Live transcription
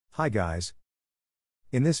Hi guys.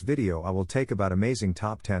 In this video I will take about amazing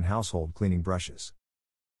top 10 household cleaning brushes.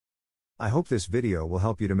 I hope this video will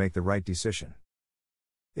help you to make the right decision.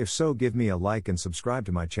 If so, give me a like and subscribe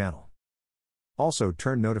to my channel. Also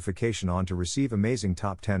turn notification on to receive amazing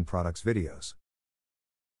top 10 products videos.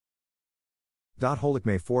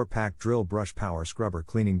 Holikme 4-pack Drill Brush Power Scrubber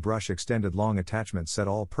Cleaning Brush Extended Long Attachment Set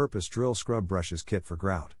All-Purpose Drill Scrub Brushes Kit for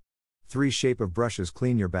Grout. 3 shape of brushes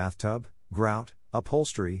clean your bathtub, grout,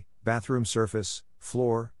 upholstery, bathroom surface,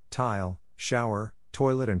 floor, tile, shower,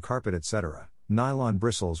 toilet and carpet etc. Nylon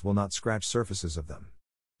bristles will not scratch surfaces of them.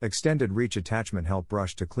 Extended reach attachment help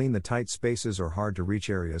brush to clean the tight spaces or hard to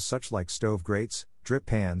reach areas such like stove grates, drip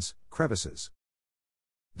pans, crevices.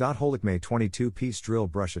 Holikme 22-piece drill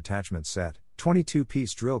brush attachment set,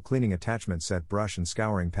 22-piece drill cleaning attachment set brush and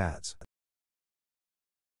scouring pads.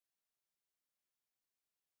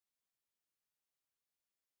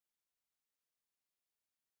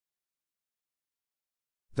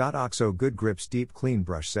 OXO Good Grips Deep Clean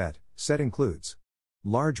Brush Set. Set includes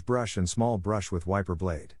large brush and small brush with wiper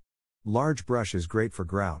blade. Large brush is great for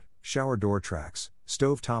grout, shower door tracks,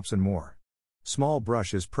 stove tops and more. Small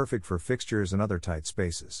brush is perfect for fixtures and other tight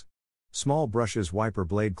spaces. Small brush's wiper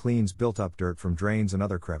blade cleans built-up dirt from drains and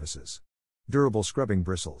other crevices. Durable scrubbing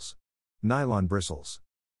bristles. Nylon bristles.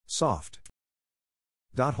 Soft.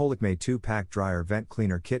 Holikme 2-pack Dryer Vent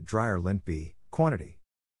Cleaner Kit Dryer Lint B. Quantity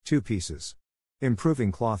 2 pieces.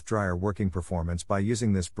 Improving cloth dryer working performance by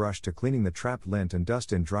using this brush to cleaning the trapped lint and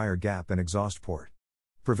dust in dryer gap and exhaust port.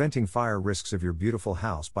 Preventing fire risks of your beautiful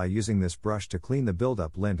house by using this brush to clean the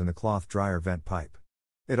buildup lint in the cloth dryer vent pipe.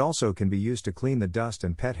 It also can be used to clean the dust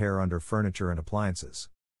and pet hair under furniture and appliances.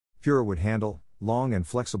 Pure wood handle, long and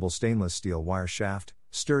flexible stainless steel wire shaft,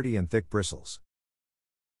 sturdy and thick bristles.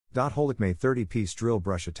 Holikme 30-piece drill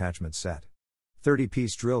brush attachment set.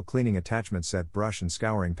 30-piece drill cleaning attachment set brush and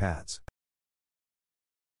scouring pads.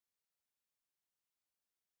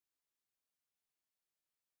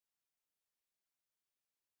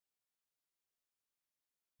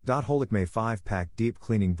 Holikme 5-pack Deep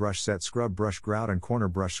Cleaning Brush Set Scrub Brush&Grout and Corner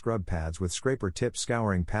Brush Scrub Pads with Scraper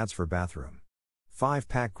Tip&Scouring Pads for Bathroom.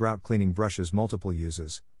 5-pack grout cleaning brushes multiple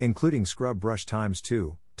uses, including Scrub Brush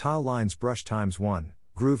 ×2, Tile Lines Brush ×1,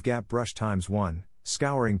 Groove Gap Brush ×1,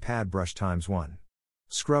 Scouring Pad Brush ×1.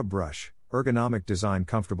 Scrub Brush, ergonomic design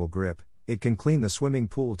comfortable grip, it can clean the swimming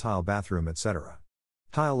pool tile bathroom etc.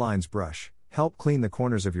 Tile Lines Brush, help clean the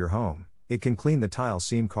corners of your home, it can clean the tile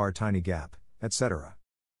seam car tiny gap, etc.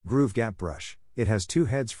 Groove Gap Brush, it has 2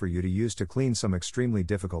 heads for you to use to clean some extremely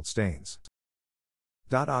difficult stains.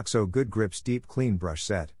 OXO Good Grips Deep Clean Brush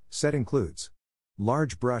Set. Set includes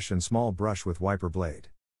large brush and small brush with wiper blade.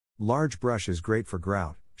 Large brush is great for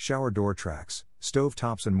grout, shower door tracks, stove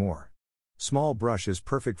tops and more. Small brush is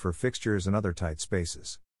perfect for fixtures and other tight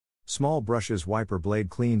spaces. Small brush's wiper blade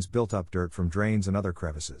cleans built-up dirt from drains and other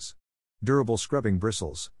crevices. Durable scrubbing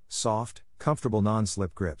bristles, soft, comfortable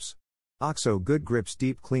non-slip grips. OXO Good Grips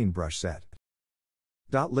Deep Clean Brush Set.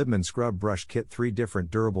 Libman Scrub Brush Kit 3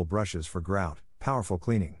 different durable brushes for grout, powerful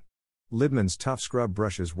cleaning. Libman's tough scrub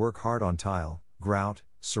brushes work hard on tile, grout,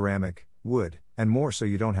 ceramic, wood, and more so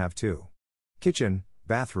you don't have to. Kitchen,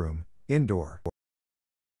 bathroom, indoor.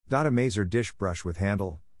 Amazer Dish Brush with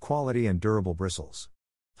handle, quality and durable bristles.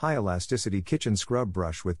 High elasticity kitchen scrub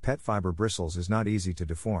brush with pet fiber bristles is not easy to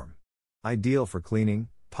deform. Ideal for cleaning,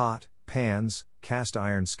 pot, pans, cast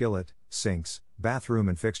iron skillet, sinks, bathroom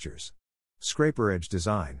and fixtures. Scraper Edge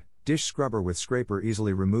Design, dish scrubber with scraper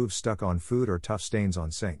easily removes stuck on food or tough stains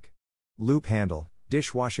on sink. Loop Handle,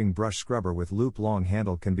 dishwashing brush scrubber with loop long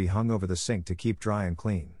handle can be hung over the sink to keep dry and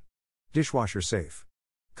clean. Dishwasher safe.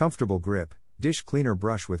 Comfortable grip, dish cleaner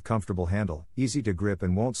brush with comfortable handle, easy to grip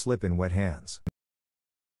and won't slip in wet hands.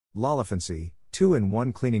 Lolifancy,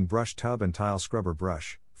 2-in-1 cleaning brush tub and tile scrubber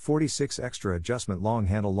brush. 46 extra adjustment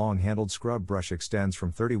long-handled scrub brush extends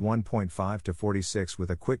from 31.5 to 46 with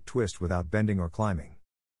a quick twist without bending or climbing.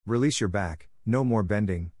 Release your back, no more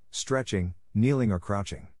bending, stretching, kneeling or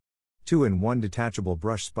crouching. 2-in-1 detachable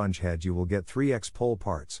brush sponge head. You will get 3x pole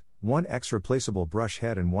parts, 1x replaceable brush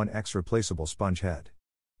head and 1x replaceable sponge head.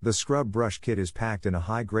 The scrub brush kit is packed in a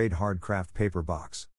high-grade hard craft paper box.